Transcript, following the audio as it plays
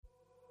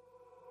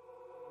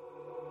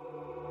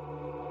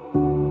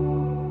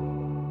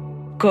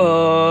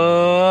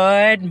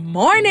Good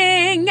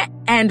morning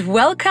and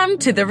welcome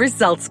to the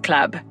Results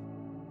Club.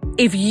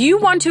 If you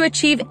want to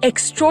achieve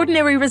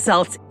extraordinary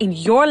results in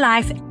your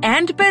life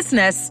and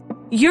business,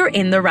 you're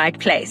in the right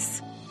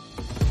place.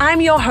 I'm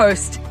your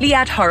host,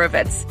 Liat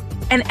Horowitz,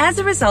 and as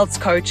a results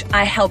coach,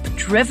 I help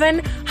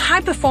driven,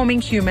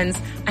 high-performing humans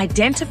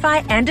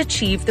identify and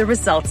achieve the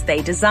results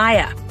they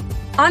desire.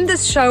 On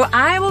this show,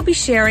 I will be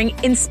sharing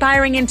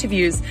inspiring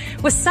interviews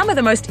with some of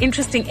the most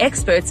interesting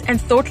experts and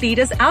thought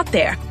leaders out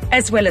there,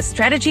 as well as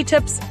strategy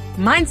tips,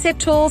 mindset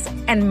tools,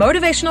 and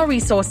motivational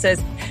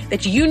resources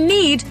that you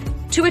need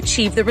to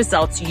achieve the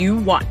results you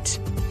want.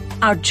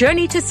 Our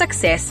journey to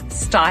success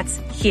starts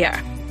here.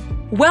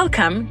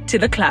 Welcome to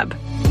the club.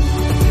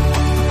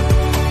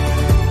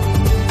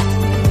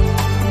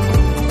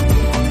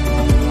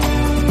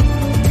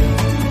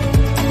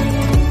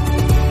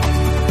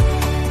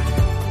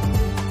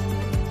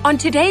 On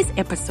today's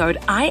episode,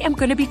 I am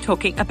going to be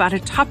talking about a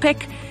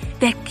topic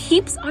that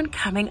keeps on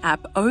coming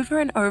up over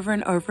and over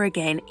and over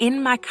again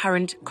in my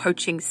current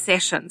coaching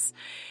sessions.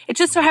 It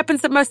just so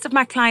happens that most of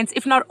my clients,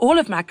 if not all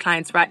of my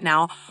clients right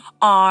now,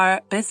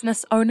 are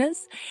business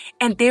owners,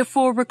 and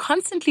therefore we're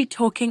constantly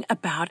talking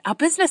about our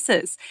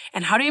businesses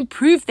and how to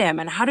improve them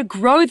and how to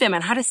grow them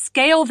and how to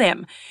scale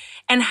them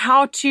and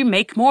how to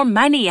make more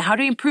money, how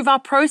to improve our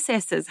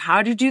processes,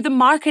 how to do the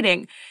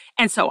marketing,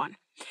 and so on.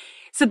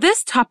 So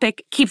this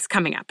topic keeps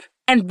coming up,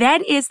 and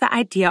that is the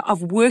idea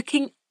of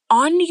working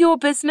on your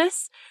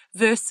business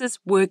versus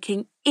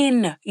working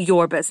in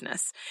your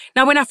business.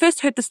 Now, when I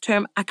first heard this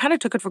term, I kind of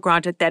took it for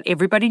granted that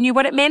everybody knew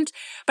what it meant,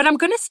 but I'm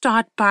going to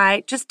start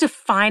by just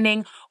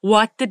defining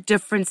what the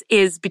difference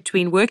is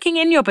between working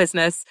in your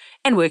business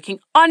and working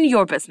on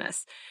your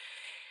business.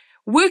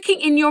 Working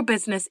in your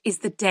business is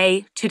the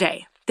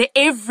day-to-day, the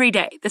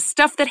everyday, the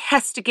stuff that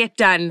has to get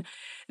done,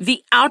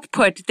 the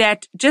output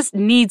that just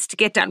needs to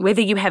get done,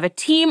 whether you have a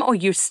team or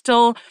you're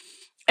still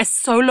a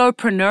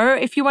solopreneur,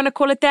 if you want to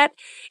call it that.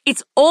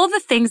 It's all the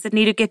things that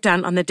need to get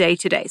done on the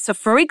day-to-day. So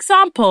for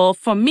example,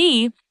 for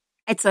me,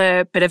 it's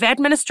a bit of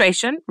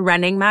administration,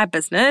 running my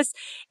business,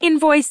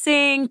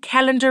 invoicing,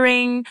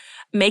 calendaring,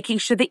 making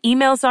sure the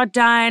emails are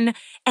done.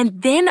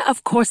 And then,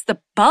 of course, the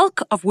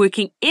bulk of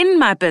working in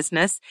my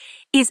business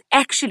is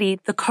actually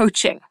the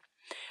coaching,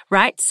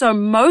 right? So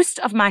most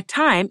of my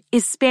time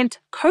is spent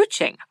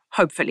coaching,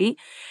 hopefully.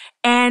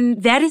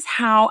 And that is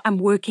how I'm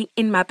working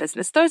in my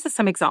business. Those are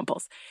some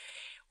examples.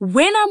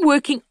 When I'm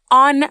working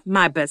on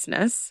my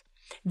business,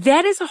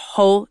 that is a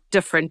whole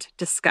different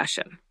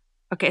discussion.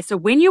 Okay, so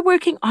when you're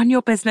working on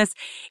your business,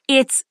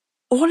 it's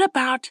all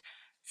about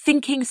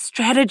thinking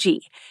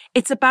strategy.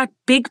 It's about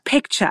big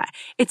picture.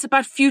 It's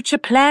about future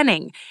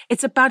planning.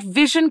 It's about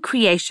vision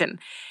creation.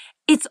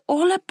 It's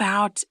all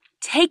about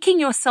taking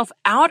yourself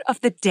out of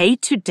the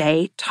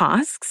day-to-day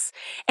tasks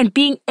and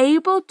being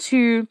able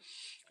to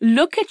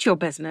look at your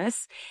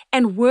business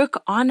and work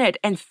on it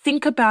and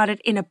think about it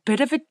in a bit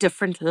of a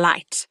different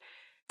light.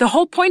 The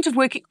whole point of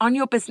working on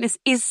your business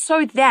is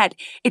so that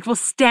it will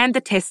stand the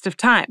test of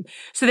time,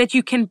 so that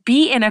you can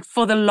be in it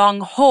for the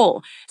long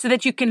haul, so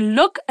that you can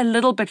look a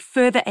little bit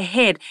further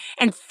ahead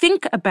and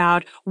think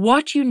about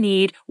what you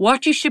need,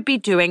 what you should be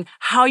doing,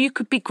 how you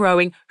could be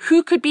growing,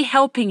 who could be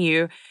helping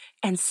you,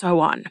 and so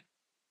on.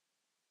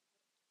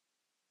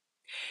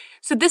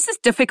 So this is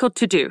difficult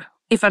to do.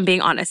 If I'm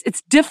being honest,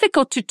 it's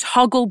difficult to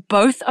toggle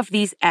both of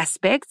these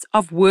aspects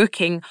of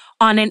working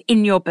on and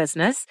in your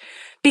business,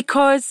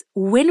 because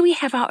when we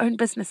have our own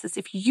businesses,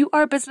 if you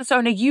are a business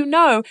owner, you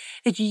know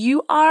that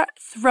you are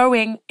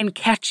throwing and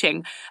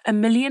catching a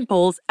million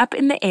balls up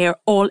in the air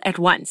all at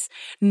once,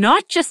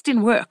 not just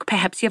in work.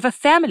 Perhaps you have a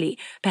family,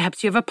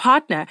 perhaps you have a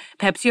partner,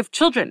 perhaps you have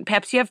children,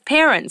 perhaps you have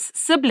parents,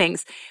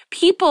 siblings,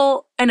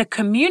 people in a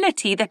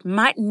community that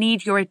might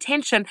need your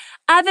attention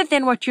other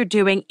than what you're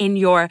doing in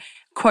your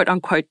quote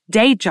unquote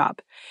day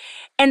job.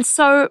 And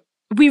so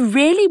we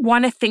really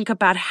want to think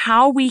about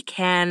how we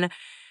can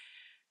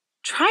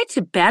try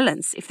to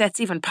balance, if that's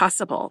even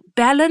possible,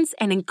 balance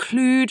and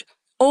include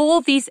all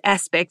these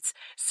aspects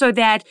so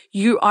that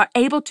you are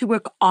able to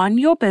work on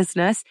your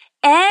business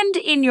and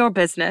in your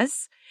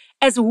business,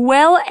 as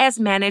well as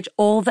manage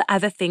all the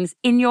other things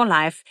in your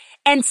life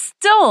and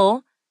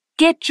still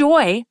get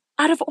joy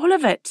out of all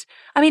of it.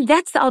 I mean,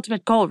 that's the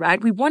ultimate goal,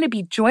 right? We want to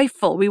be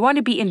joyful. We want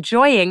to be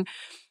enjoying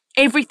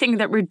everything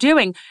that we're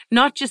doing,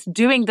 not just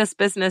doing this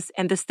business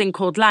and this thing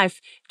called life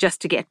just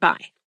to get by.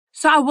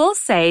 So I will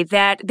say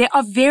that there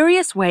are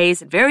various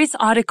ways and various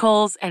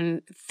articles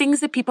and things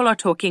that people are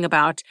talking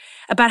about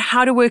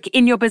how to work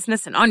in your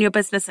business and on your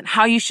business and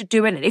how you should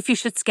do it and if you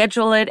should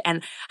schedule it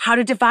and how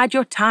to divide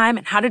your time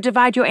and how to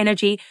divide your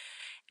energy.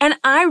 And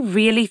I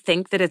really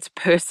think that it's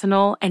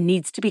personal and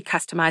needs to be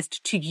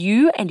customized to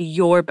you and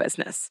your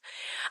business.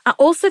 I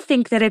also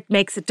think that it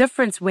makes a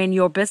difference when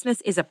your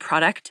business is a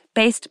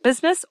product-based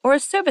business or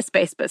a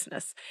service-based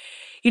business.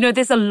 You know,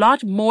 there's a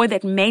lot more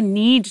that may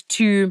need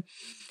to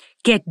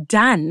get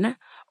done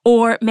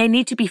or may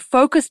need to be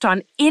focused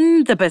on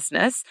in the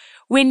business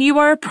when you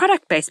are a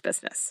product-based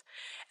business.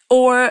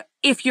 Or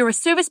if you're a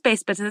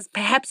service-based business,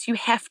 perhaps you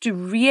have to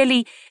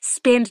really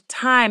spend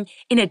time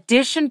in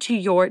addition to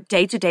your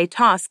day-to-day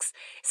tasks,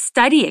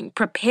 studying,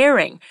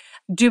 preparing,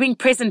 doing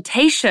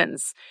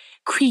presentations,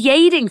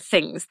 creating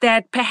things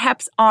that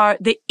perhaps are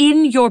the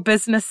in your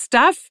business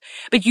stuff,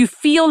 but you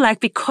feel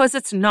like because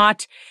it's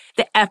not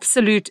the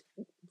absolute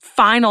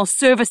final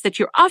service that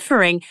you're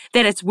offering,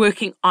 that it's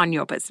working on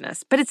your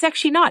business. But it's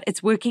actually not.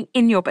 It's working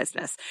in your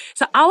business.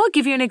 So I will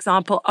give you an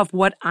example of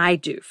what I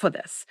do for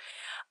this.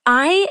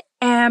 I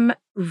am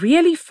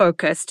really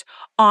focused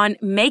on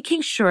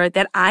making sure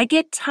that I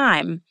get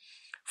time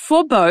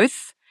for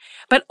both,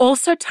 but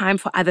also time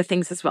for other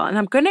things as well. And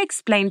I'm going to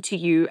explain to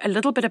you a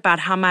little bit about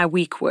how my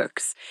week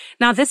works.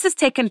 Now, this has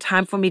taken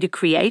time for me to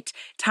create,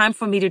 time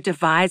for me to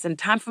devise, and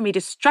time for me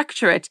to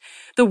structure it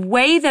the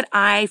way that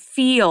I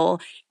feel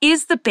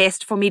is the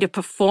best for me to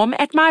perform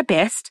at my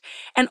best,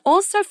 and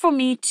also for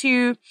me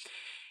to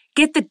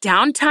get the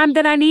downtime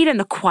that I need and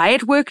the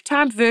quiet work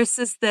time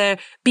versus the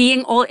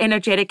being all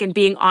energetic and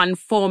being on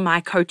for my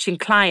coaching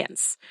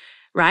clients,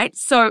 right?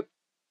 So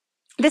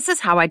this is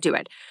how I do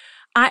it.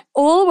 I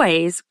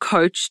always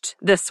coached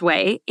this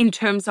way in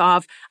terms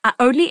of I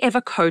only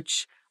ever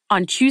coach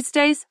on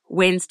Tuesdays,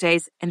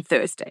 Wednesdays, and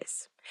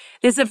Thursdays.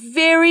 There's a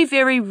very,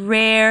 very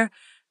rare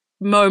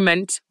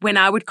moment when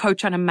I would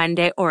coach on a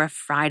Monday or a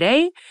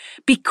Friday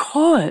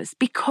because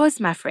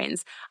my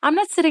friends, I'm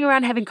not sitting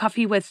around having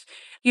coffee with,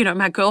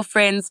 my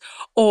girlfriends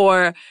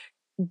or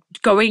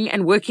going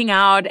and working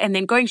out and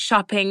then going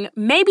shopping,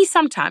 maybe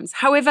sometimes.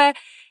 However,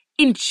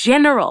 in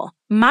general,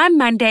 my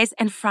Mondays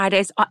and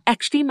Fridays are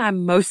actually my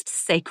most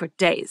sacred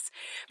days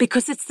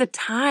because it's the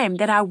time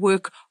that I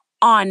work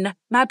on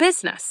my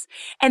business.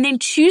 And then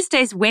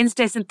Tuesdays,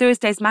 Wednesdays, and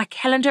Thursdays, my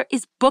calendar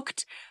is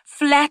booked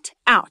flat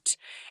out.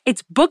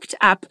 It's booked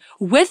up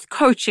with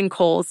coaching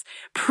calls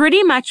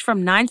pretty much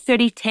from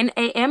 9:30, 10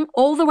 a.m.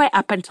 all the way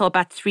up until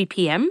about 3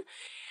 p.m.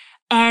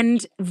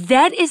 And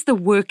that is the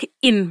work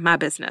in my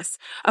business.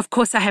 Of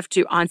course, I have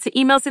to answer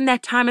emails in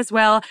that time as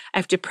well. I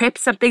have to prep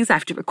some things. I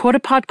have to record a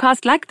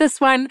podcast like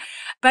this one.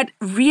 But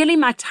really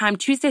my time,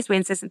 Tuesdays,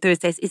 Wednesdays, and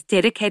Thursdays, is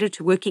dedicated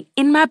to working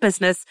in my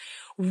business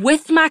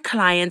with my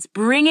clients,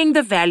 bringing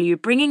the value,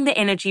 bringing the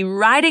energy,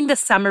 writing the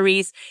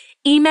summaries,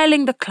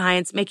 emailing the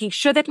clients, making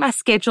sure that my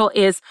schedule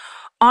is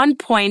on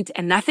point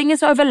and nothing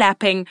is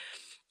overlapping.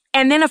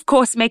 And then, of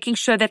course, making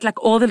sure that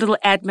all the little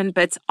admin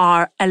bits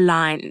are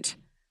aligned.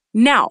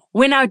 Now,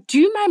 when I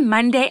do my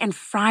Monday and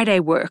Friday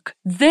work,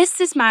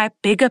 this is my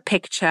bigger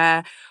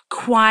picture,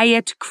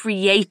 quiet,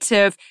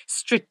 creative,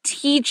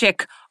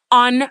 strategic,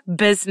 on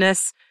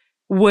business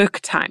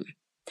work time.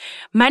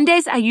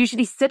 Mondays, I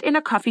usually sit in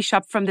a coffee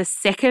shop from the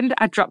second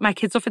I drop my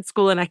kids off at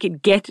school and I can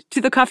get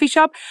to the coffee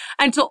shop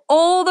until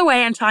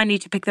I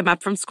need to pick them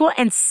up from school.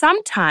 And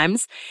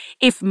sometimes,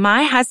 if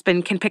my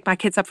husband can pick my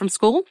kids up from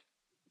school,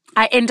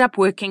 I end up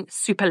working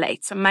super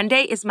late. So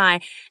Monday is my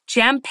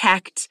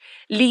jam-packed,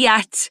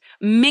 liat,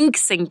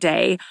 minxing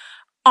day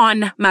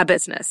on my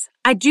business.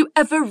 I do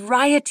a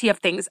variety of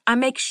things. I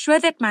make sure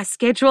that my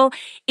schedule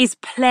is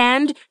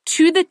planned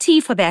to the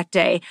T for that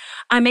day.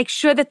 I make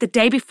sure that the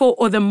day before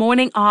or the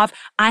morning of,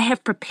 I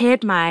have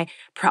prepared my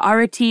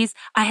priorities.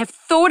 I have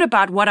thought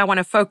about what I want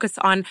to focus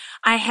on.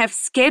 I have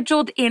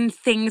scheduled in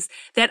things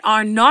that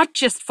are not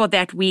just for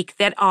that week,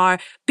 that are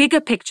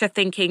bigger picture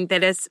thinking,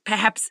 that is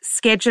perhaps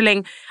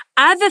scheduling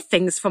other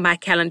things for my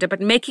calendar,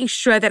 but making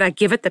sure that I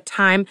give it the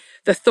time,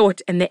 the thought,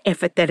 and the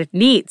effort that it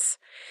needs.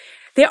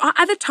 There are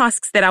other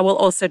tasks that I will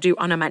also do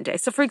on a Monday.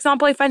 So for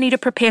example, if I need to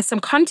prepare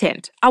some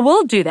content, I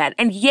will do that.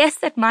 And yes,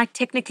 that might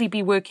technically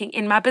be working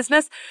in my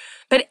business,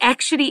 but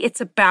actually it's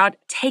about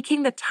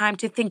taking the time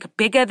to think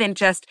bigger than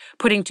just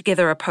putting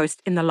together a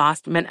post in the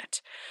last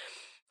minute.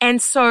 And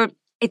so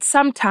it's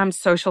sometimes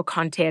social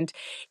content.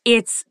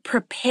 It's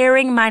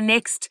preparing my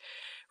next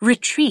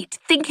retreat,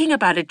 thinking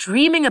about it,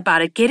 dreaming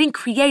about it, getting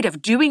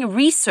creative, doing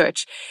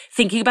research,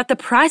 thinking about the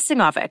pricing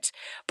of it,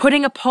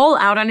 putting a poll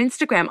out on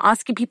Instagram,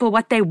 asking people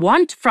what they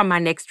want from my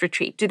next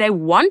retreat. Do they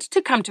want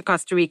to come to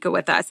Costa Rica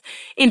with us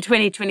in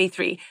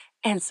 2023?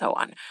 And so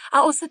on. I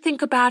also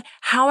think about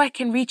how I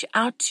can reach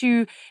out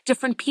to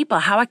different people,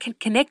 how I can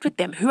connect with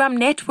them, who I'm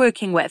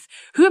networking with,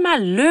 who am I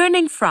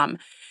learning from?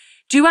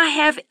 Do I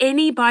have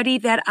anybody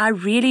that I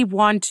really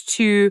want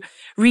to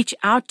reach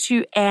out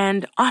to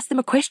and ask them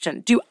a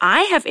question? Do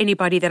I have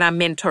anybody that I'm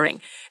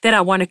mentoring that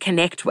I want to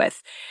connect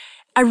with?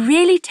 I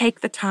really take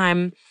the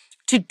time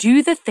to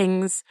do the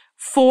things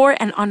for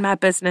and on my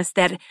business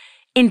that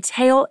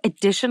entail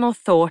additional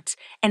thought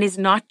and is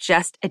not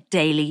just a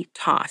daily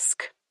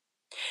task.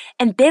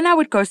 And then I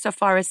would go so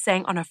far as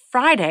saying on a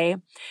Friday,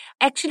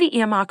 actually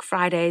earmark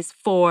Fridays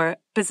for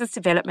business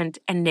development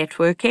and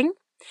networking.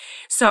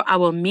 So I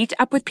will meet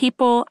up with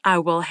people. I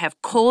will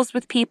have calls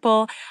with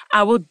people.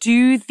 I will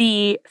do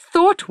the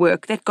thought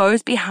work that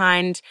goes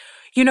behind,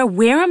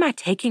 where am I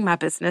taking my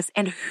business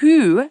and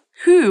who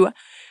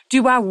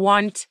do I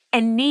want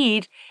and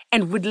need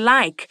and would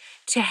like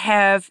to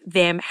have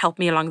them help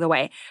me along the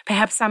way.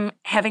 Perhaps I'm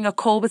having a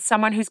call with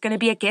someone who's going to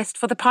be a guest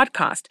for the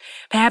podcast.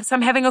 Perhaps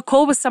I'm having a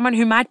call with someone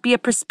who might be a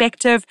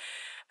prospective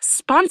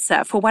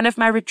sponsor for one of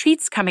my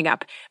retreats coming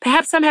up.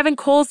 Perhaps I'm having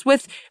calls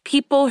with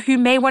people who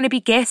may want to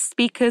be guest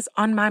speakers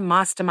on my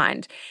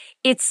mastermind.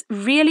 It's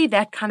really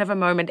that kind of a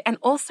moment. And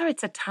also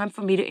it's a time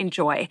for me to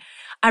enjoy.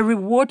 I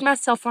reward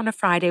myself on a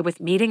Friday with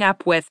meeting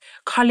up with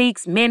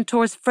colleagues,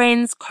 mentors,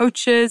 friends,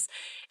 coaches,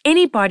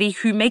 anybody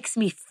who makes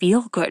me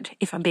feel good,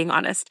 if I'm being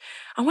honest.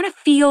 I want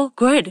to feel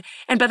good.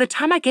 And by the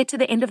time I get to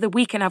the end of the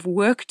week and I've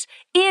worked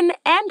in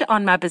and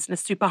on my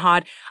business super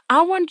hard,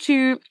 I want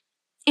to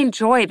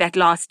enjoy that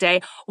last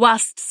day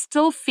whilst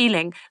still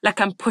feeling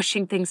like I'm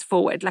pushing things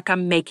forward, like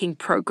I'm making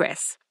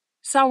progress.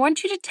 So I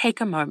want you to take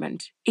a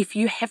moment. If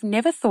you have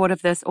never thought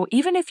of this, or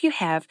even if you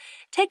have,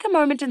 take a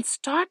moment and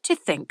start to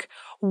think,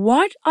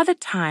 what are the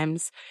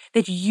times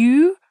that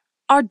you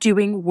are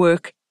doing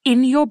work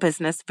in your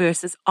business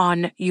versus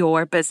on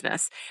your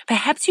business?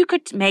 Perhaps you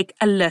could make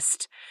a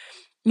list.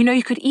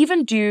 You could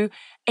even do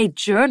a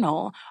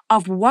journal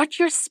of what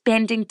you're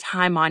spending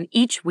time on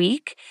each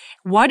week,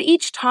 what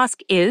each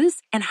task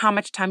is, and how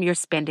much time you're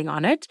spending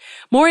on it.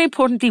 More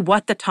importantly,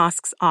 what the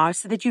tasks are,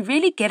 so that you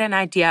really get an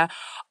idea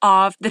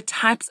of the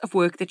types of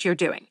work that you're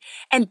doing.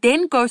 And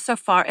then go so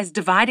far as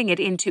dividing it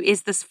into,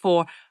 is this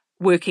for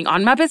working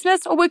on my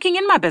business or working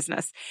in my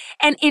business?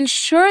 And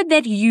ensure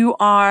that you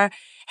are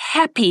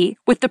happy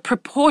with the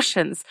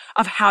proportions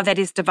of how that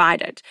is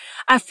divided.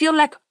 I feel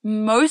like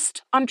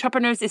most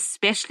entrepreneurs,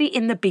 especially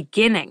in the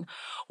beginning,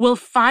 will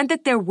find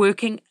that they're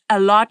working a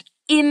lot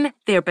in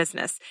their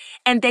business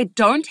and they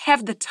don't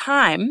have the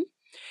time,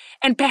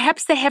 and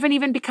perhaps they haven't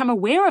even become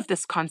aware of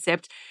this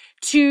concept,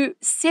 to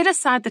set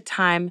aside the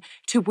time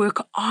to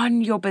work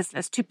on your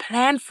business, to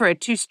plan for it,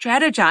 to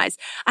strategize.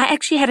 I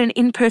actually had an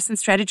in-person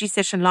strategy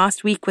session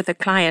last week with a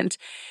client,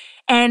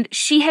 and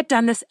she had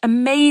done this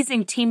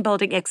amazing team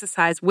building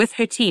exercise with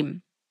her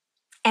team.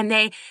 And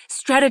they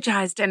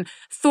strategized and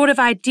thought of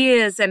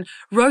ideas and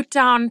wrote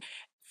down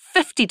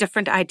 50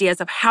 different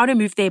ideas of how to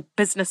move their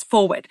business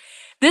forward.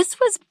 This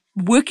was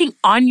working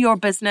on your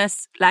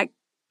business like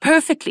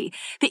perfectly.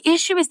 The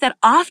issue is that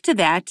after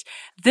that,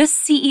 this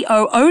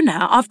CEO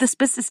owner of this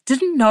business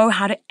didn't know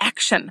how to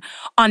action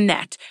on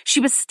that. She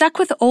was stuck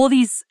with all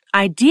these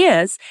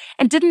ideas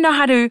and didn't know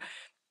how to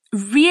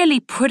really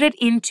put it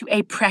into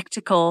a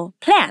practical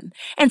plan.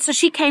 And so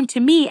she came to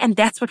me, and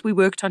that's what we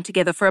worked on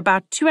together for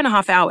about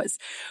 2.5 hours.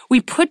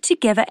 We put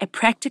together a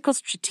practical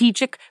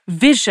strategic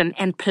vision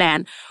and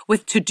plan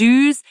with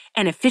to-dos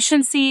and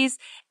efficiencies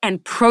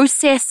and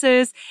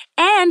processes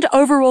and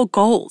overall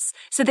goals,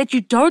 so that you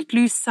don't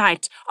lose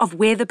sight of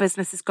where the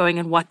business is going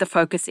and what the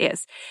focus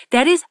is.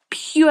 That is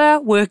pure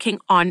working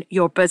on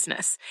your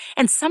business.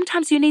 And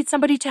sometimes you need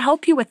somebody to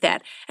help you with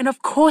that. And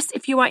of course,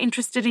 if you are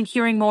interested in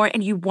hearing more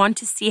and you want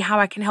to see how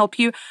I can help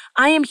you,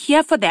 I am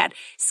here for that.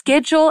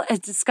 Schedule a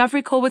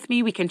discovery call with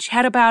me. We can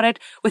chat about it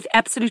with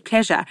absolute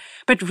pleasure.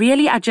 But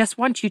really, I just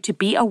want you to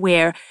be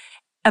aware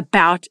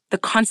about the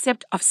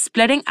concept of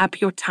splitting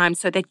up your time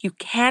so that you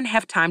can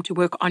have time to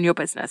work on your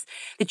business,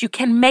 that you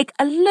can make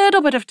a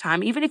little bit of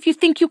time. Even if you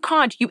think you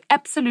can't, you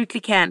absolutely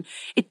can.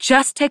 It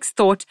just takes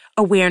thought,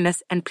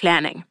 awareness, and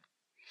planning.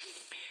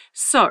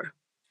 So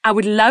I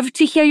would love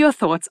to hear your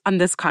thoughts on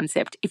this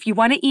concept. If you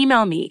want to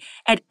email me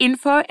at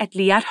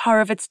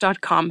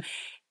info@liathorowitz.com,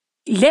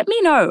 let me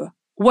know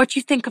what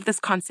you think of this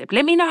concept.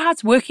 Let me know how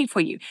it's working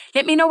for you.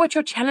 Let me know what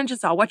your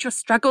challenges are, what your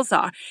struggles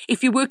are.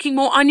 If you're working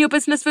more on your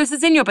business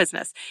versus in your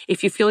business.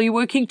 If you feel you're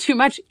working too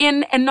much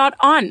in and not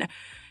on.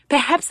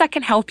 Perhaps I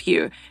can help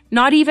you,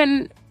 not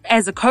even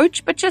as a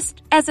coach, but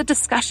just as a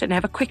discussion,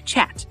 have a quick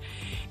chat.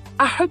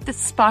 I hope this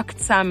sparked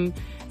some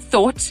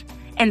thought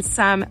and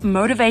some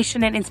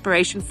motivation and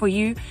inspiration for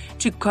you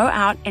to go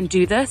out and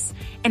do this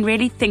and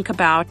really think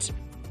about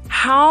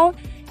how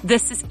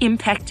this is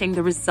impacting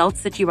the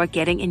results that you are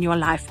getting in your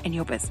life and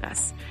your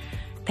business.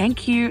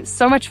 Thank you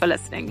so much for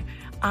listening.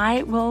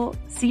 I will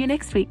see you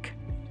next week.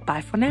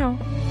 Bye for now.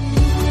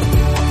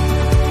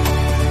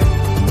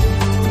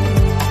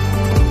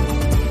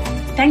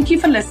 Thank you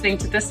for listening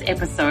to this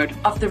episode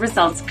of The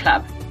Results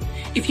Club.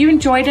 If you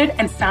enjoyed it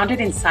and found it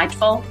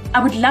insightful,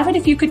 I would love it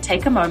if you could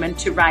take a moment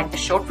to write a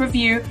short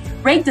review,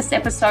 rate this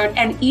episode,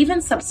 and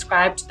even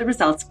subscribe to the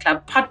Results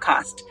Club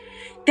podcast.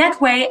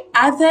 That way,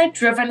 other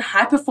driven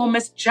high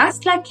performers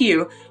just like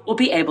you will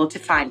be able to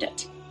find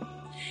it.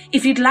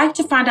 If you'd like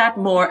to find out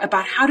more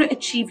about how to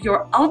achieve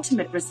your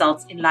ultimate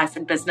results in life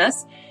and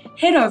business,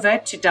 head over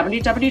to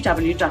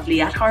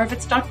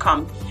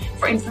www.liathorowitz.com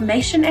for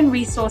information and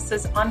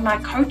resources on my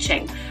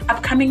coaching,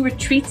 upcoming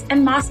retreats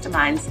and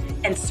masterminds,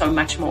 and so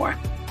much more.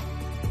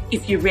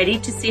 If you're ready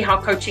to see how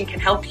coaching can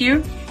help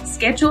you,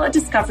 schedule a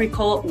discovery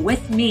call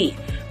with me.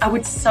 I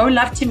would so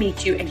love to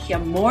meet you and hear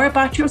more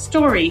about your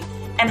story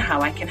and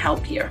how I can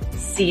help you.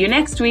 See you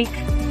next week.